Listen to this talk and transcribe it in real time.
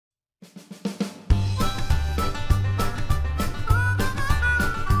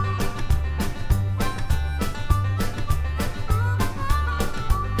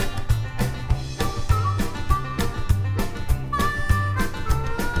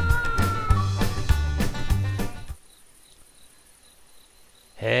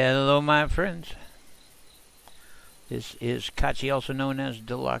Hello, my friends. This is Kachi, also known as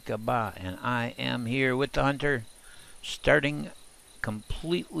Delakaba, and I am here with the hunter, starting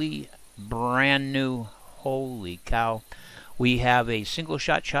completely brand new. Holy cow. We have a single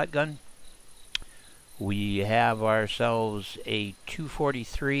shot shotgun. We have ourselves a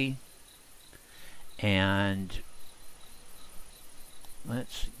 243, and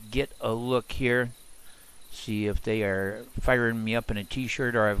let's get a look here. See if they are firing me up in a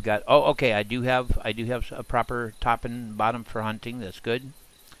t-shirt, or I've got, oh, okay, I do have a proper top and bottom for hunting. That's good.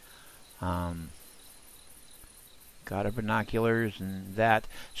 Got our binoculars and that.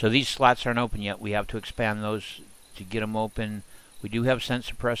 So these slots aren't open yet. We have to expand those to get them open. We do have scent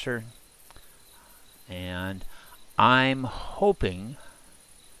suppressor, and I'm hoping,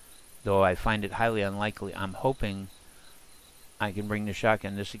 though I find it highly unlikely, I'm hoping I can bring the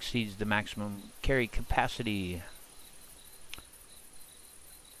shotgun. This exceeds the maximum carry capacity.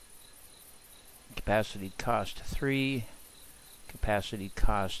 Capacity cost 3. Capacity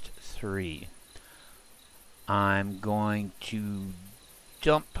cost 3. I'm going to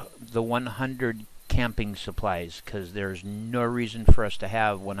dump the 100 camping supplies because there's no reason for us to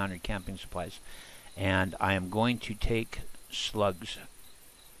have 100 camping supplies. And I am going to take slugs.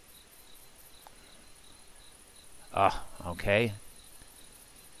 Okay.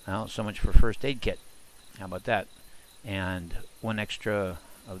 Well, so much for first aid kit. How about that? And one extra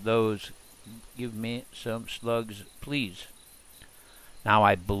of those. Give me some slugs, please. Now,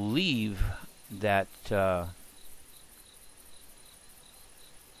 I believe that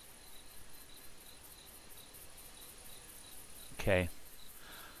okay.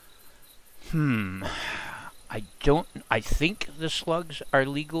 I think the slugs are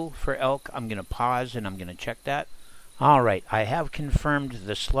legal for elk. I'm going to pause and I'm going to check that. All right, I have confirmed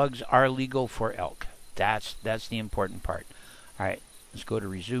the slugs are legal for elk. That's the important part. All right, let's go to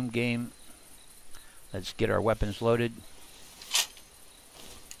resume game. Let's get our weapons loaded.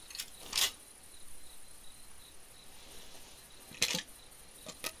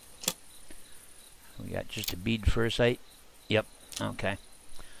 We got just a bead for a sight. Yep, okay.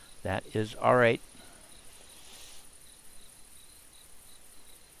 That is all right.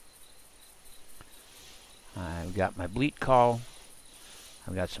 I've got my bleat call.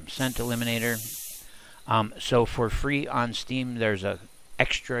 I've got some scent eliminator. So for free on Steam, there's a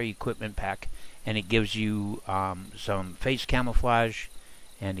extra equipment pack, and it gives you some face camouflage,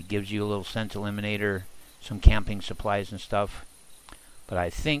 and it gives you a little scent eliminator, some camping supplies and stuff. But I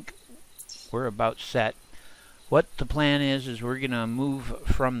think we're about set. What the plan is we're going to move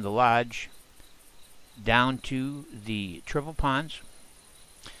from the lodge down to the Triple Ponds.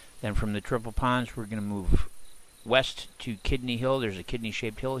 Then from the Triple Ponds, we're going to move west to Kidney Hill. There's a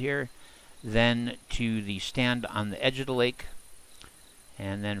kidney-shaped hill here. Then to the stand on the edge of the lake.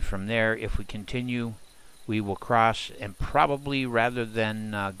 And then from there, if we continue, we will cross. And probably, rather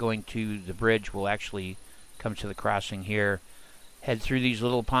than going to the bridge, we'll actually come to the crossing here, head through these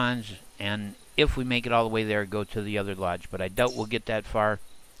little ponds, and if we make it all the way there, go to the other lodge. But I doubt we'll get that far.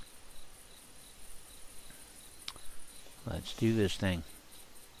 Let's do this thing.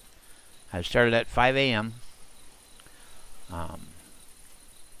 I started at 5 a.m.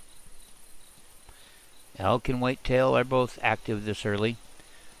 Elk and whitetail are both active this early,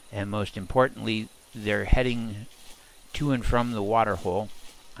 and most importantly, they're heading to and from the water hole.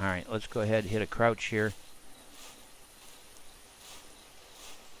 All right, let's go ahead and hit a crouch here,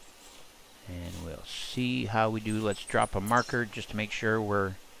 and we'll see how we do. Let's drop a marker just to make sure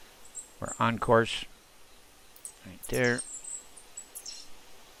we're on course. Right there.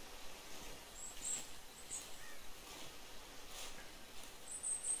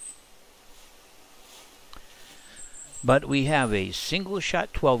 But we have a single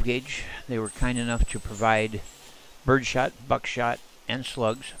shot 12 gauge. They were kind enough to provide birdshot, buckshot, and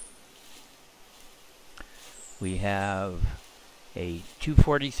slugs. We have a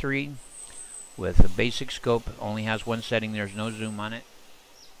 243 with a basic scope. Only has one setting. There's no zoom on it.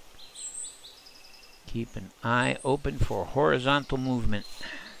 Keep an eye open for horizontal movement.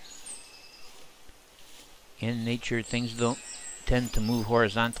 In nature, things don't tend to move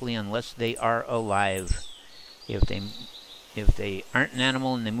horizontally unless they are alive. If they aren't an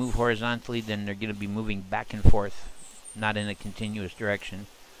animal and they move horizontally, then they're going to be moving back and forth, not in a continuous direction.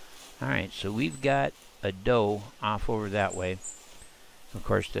 Alright, so we've got a doe off over that way. Of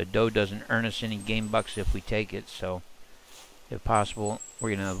course, the doe doesn't earn us any game bucks if we take it, so if possible, we're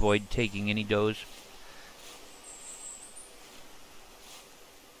going to avoid taking any does.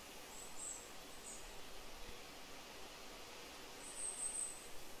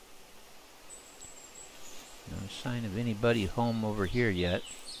 sign of anybody home over here yet.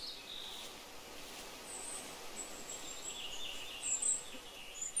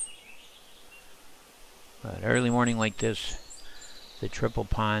 But early morning like this, the triple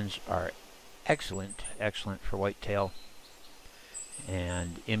ponds are excellent for whitetail.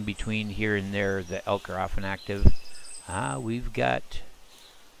 And in between here and there, the elk are often active. We've got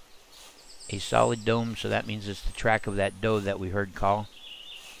a solid dome, so that means it's the track of that doe that we heard call.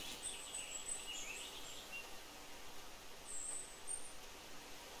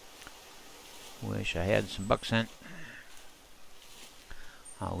 Wish I had some buck scent.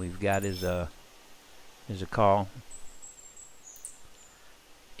 All we've got is a call.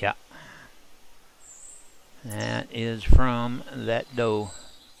 Yeah. That is from that doe.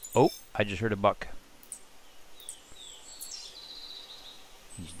 Oh, I just heard a buck.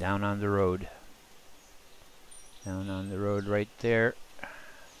 He's down on the road. Down on the road right there.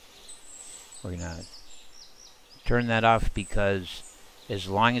 We're going to turn that off because as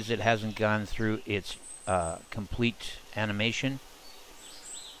long as it hasn't gone through its complete animation,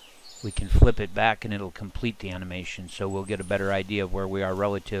 we can flip it back and it'll complete the animation, so we'll get a better idea of where we are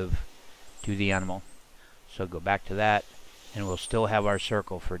relative to the animal. So go back to that and we'll still have our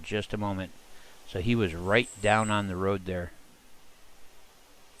circle for just a moment. So he was right down on the road there.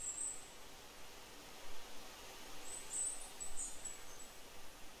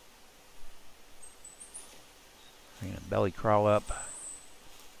 We're going to belly crawl up.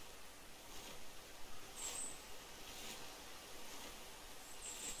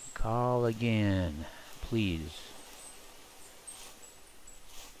 Call again, please.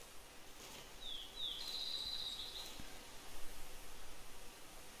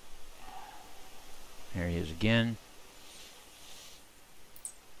 There he is again.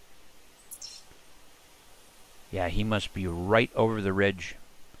 Yeah, he must be right over the ridge.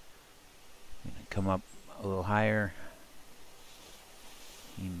 I'm going to come up a little higher.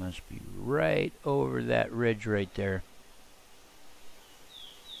 He must be right over that ridge right there.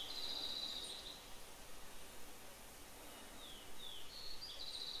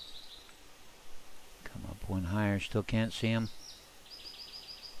 Come up one higher, still can't see him.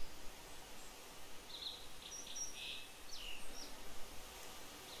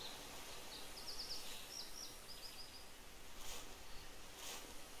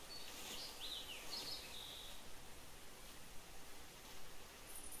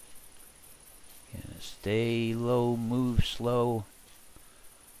 Stay low, move slow.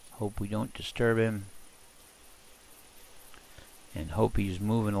 Hope we don't disturb him. And hope he's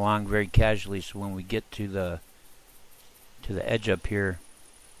moving along very casually, so when we get to the edge up here,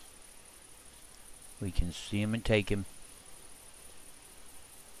 we can see him and take him.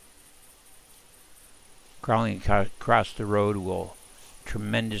 Crawling across the road will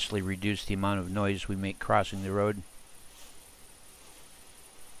tremendously reduce the amount of noise we make crossing the road.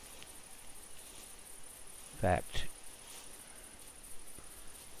 In fact,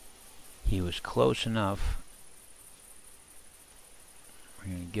 he was close enough.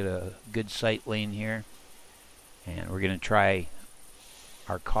 We're going to get a good sight lane here, and we're going to try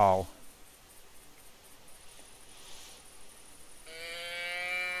our call.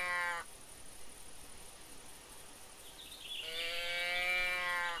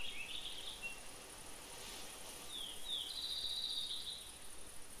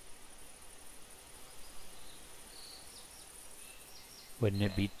 Wouldn't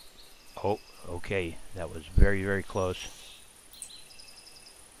it be? Oh, okay. That was very, very close.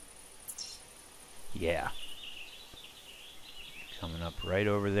 Yeah. Coming up right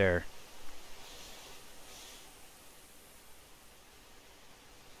over there.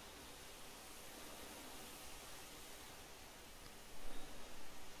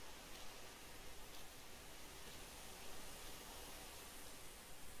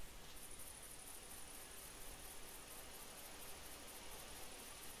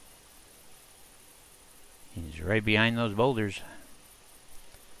 He's right behind those boulders.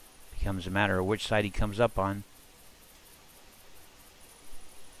 Becomes a matter of which side he comes up on.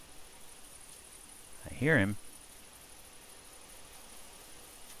 I hear him.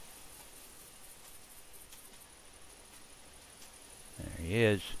 There he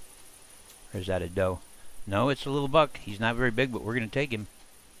is. Or is that a doe? No, it's a little buck. He's not very big, but we're going to take him.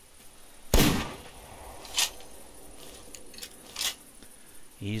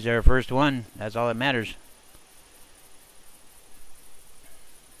 He's our first one. That's all that matters.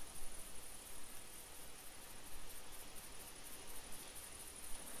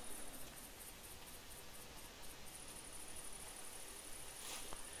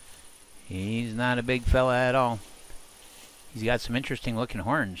 He's not a big fella at all. He's got some interesting looking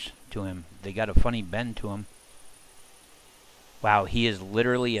horns to him. They got a funny bend to him. Wow, he is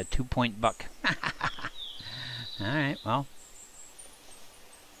literally a 2-point buck. Alright, well.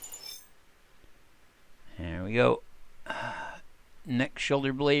 There we go. Neck,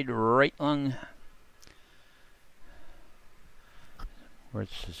 shoulder blade, right lung.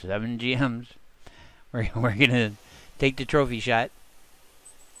 Worth 7 GMs. We're going to take the trophy shot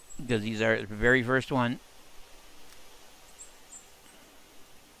because these are the very first one.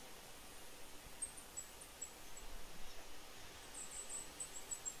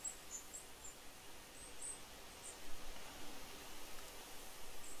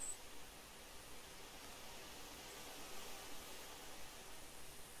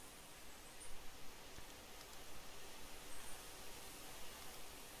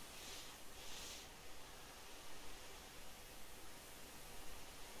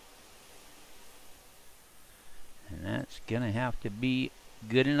 That's gonna have to be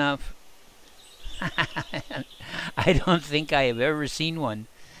good enough. I don't think I have ever seen one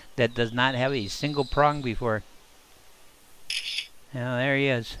that does not have a single prong before. Now there he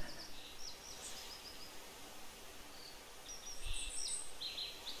is.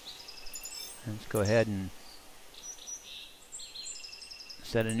 Let's go ahead and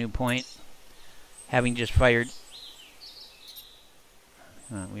set a new point. Having just fired.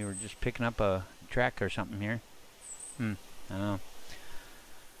 We were just picking up a track or something here. I don't know.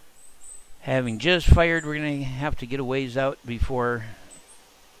 Having just fired, we're going to have to get a ways out before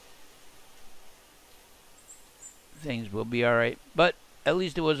things will be alright. But at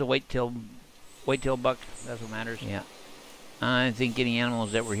least it was a whitetail buck. That's what matters. Yeah. I think any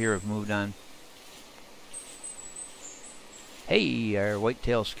animals that were here have moved on. Hey, our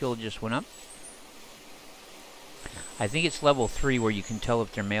whitetail skill just went up. I think it's level 3 where you can tell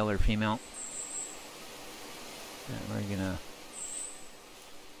if they're male or female. And we're gonna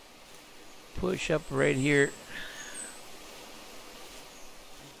push up right here,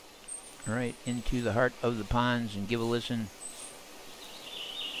 right into the heart of the ponds and give a listen.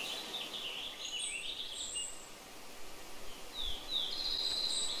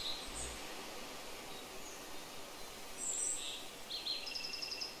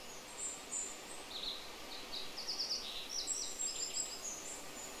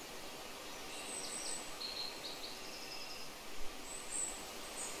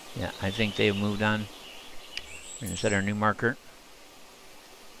 Yeah, I think they've moved on. We're going to set our new marker,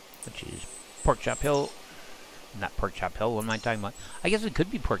 which is Pork Chop Hill. Not Pork Chop Hill, what am I talking about? I guess it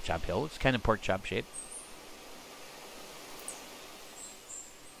could be Pork Chop Hill. It's kind of pork chop shape.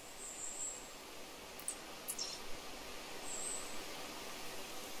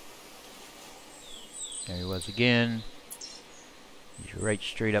 There he was again. He's right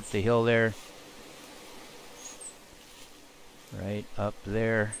straight up the hill there. Right up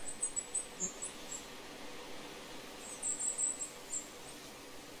there.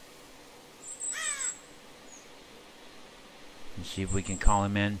 Let's see if we can call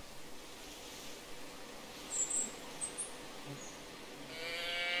him in.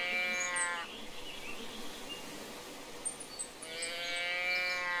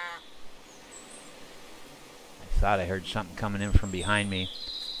 I thought I heard something coming in from behind me.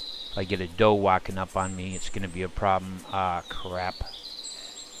 If I get a doe walking up on me, it's going to be a problem. Ah, crap.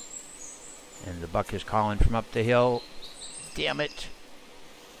 And the buck is calling from up the hill. Damn it.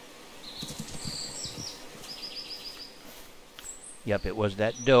 Yep, it was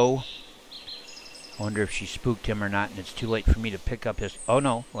that doe. I wonder if she spooked him or not, and it's too late for me to pick up his... Oh,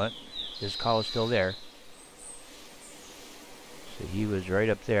 no. What? His call is still there. So he was right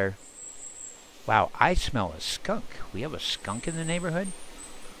up there. Wow, I smell a skunk. We have a skunk in the neighborhood?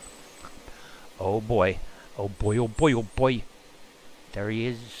 Oh boy. Oh boy, oh boy, oh boy. There he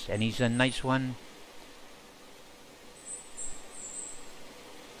is, and he's a nice one.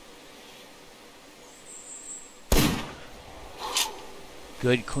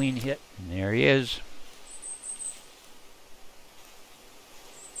 Good clean hit. And there he is.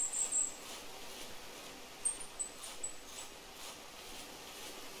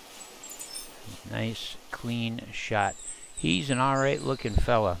 Nice clean shot. He's an alright looking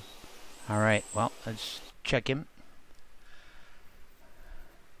fella. Alright, well, let's check him.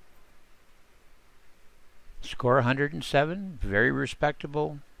 Score 107, very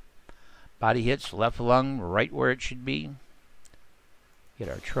respectable. Body hits, left lung, right where it should be. Get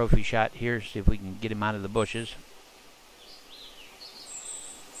our trophy shot here, see if we can get him out of the bushes.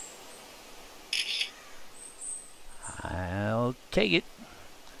 I'll take it.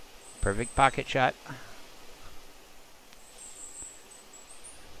 Perfect pocket shot.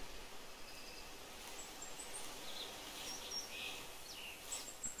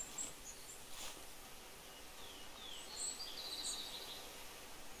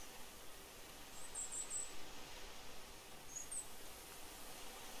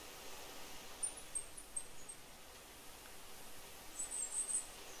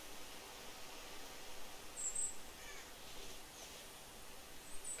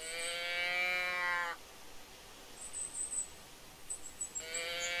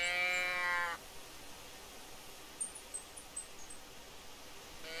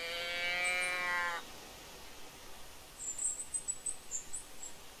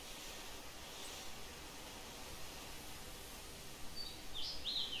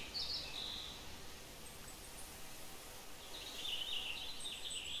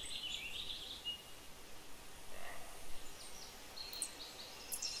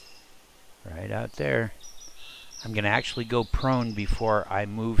 Right out there. I'm going to actually go prone before I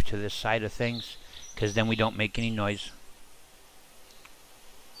move to this side of things, because then we don't make any noise.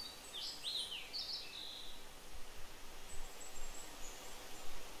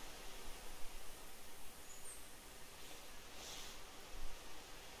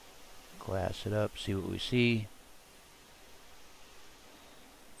 Glass it up, see what we see.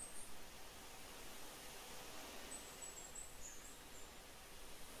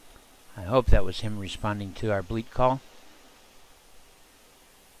 I hope that was him responding to our bleat call.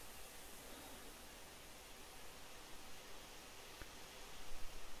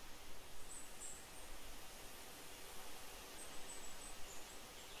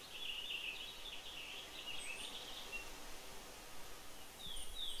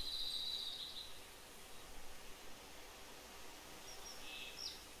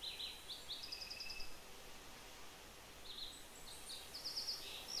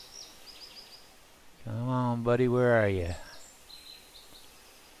 Come on, buddy, where are you?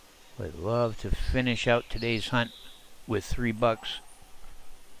 Would love to finish out today's hunt with 3 bucks.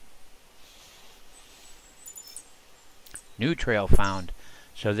 New trail found.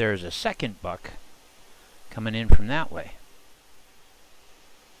 So there's a second buck coming in from that way.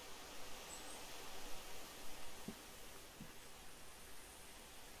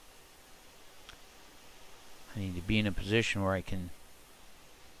 I need to be in a position where I can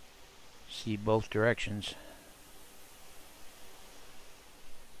see both directions.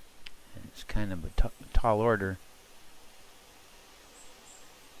 And it's kind of a tall order.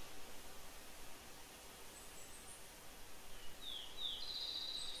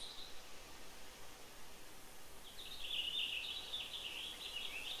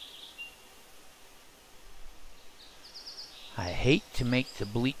 I hate to make the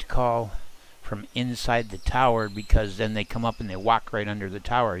bleat call from inside the tower, because then they come up and they walk right under the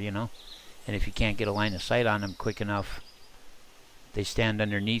tower, you know. And if you can't get a line of sight on them quick enough, they stand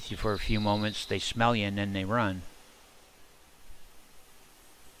underneath you for a few moments, they smell you, and then they run.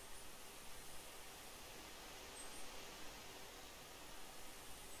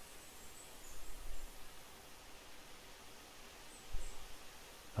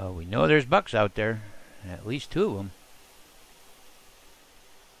 Oh, we know there's bucks out there, at least 2 of them.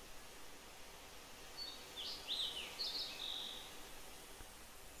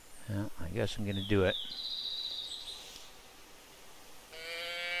 Well, I guess I'm going to do it.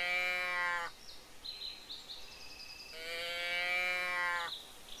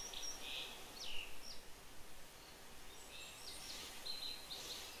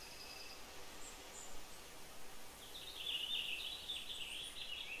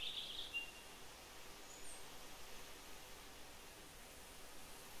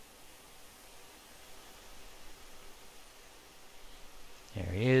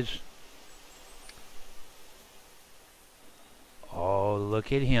 There he is. Oh,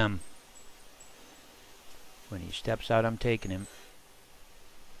 look at him. When he steps out, I'm taking him.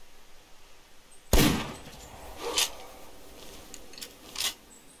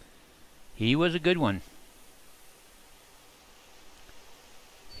 He was a good one.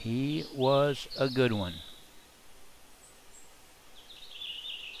 He was a good one.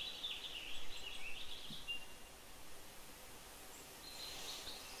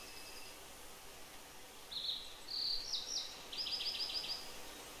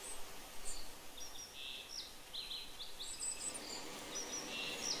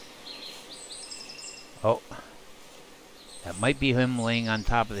 Oh, that might be him laying on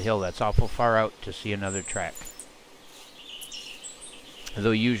top of the hill. That's awful far out to see another track.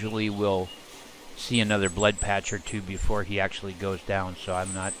 Though usually we'll see another blood patch or 2 before he actually goes down, so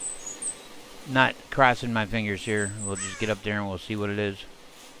I'm not crossing my fingers here. We'll just get up there and we'll see what it is.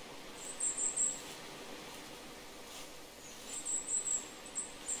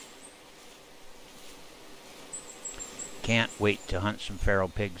 Can't wait to hunt some feral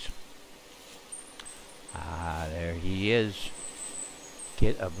pigs. Ah, there he is.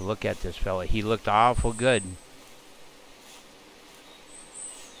 Get a look at this fella. He looked awful good.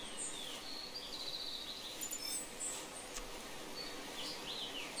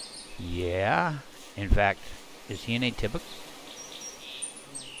 Yeah. In fact, is he an atypical?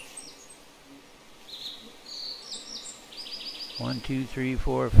 One, 2, 3,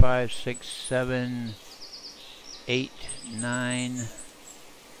 4, 5, 6, 7, 8, 9,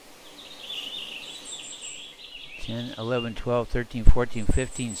 10, 11, 12, 13, 14,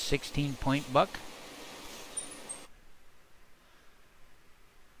 15, 16 point buck.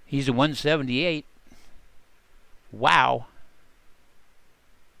 He's a 178. Wow.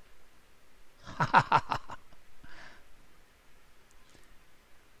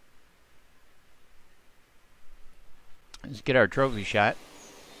 Let's get our trophy shot.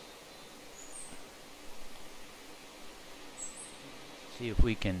 See if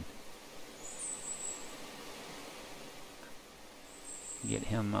we can get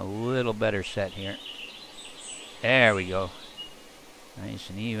him a little better set here. There we go.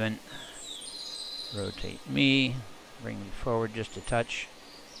 Nice and even. Rotate me. Bring me forward just a touch.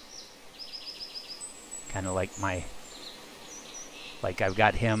 Kind of like I've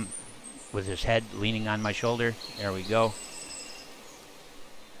got him with his head leaning on my shoulder. There we go.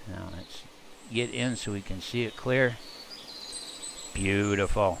 Now let's get in so we can see it clear.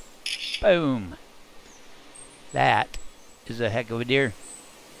 Beautiful. Boom. That is a heck of a deer.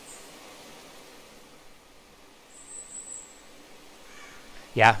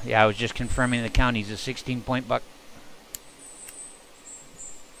 Yeah, I was just confirming the count. He's a 16-point buck.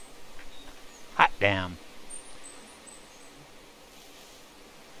 Hot damn.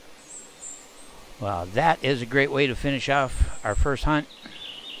 Well, that is a great way to finish off our first hunt.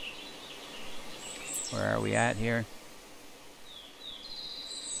 Where are we at here?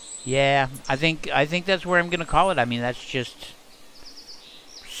 Yeah, I think that's where I'm gonna call it. I mean, that's just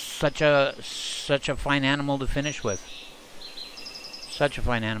such a fine animal to finish with. Such a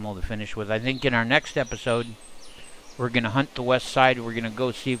fine animal to finish with. I think in our next episode, we're gonna hunt the west side. We're gonna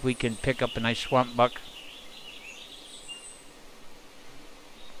go see if we can pick up a nice swamp buck.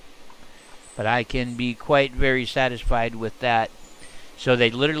 But I can be quite very satisfied with that. So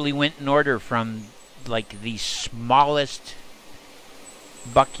they literally went in order from like the smallest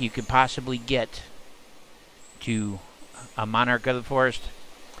buck you could possibly get to a monarch of the forest.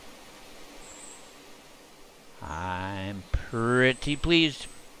 I'm pretty pleased.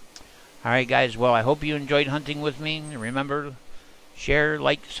 Alright guys, well I hope you enjoyed hunting with me. Remember, share,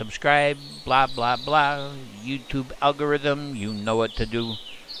 like, subscribe, blah blah blah. YouTube algorithm, you know what to do.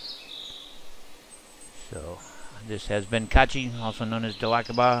 So, this has been Kachi, also known as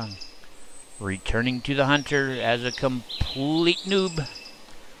Delakaba, returning to the hunter as a complete noob.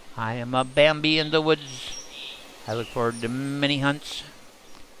 I am a Bambi in the woods. I look forward to many hunts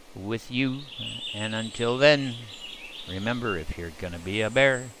with you. And until then, remember, if you're gonna be a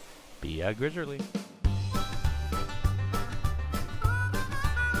bear, be a grizzly.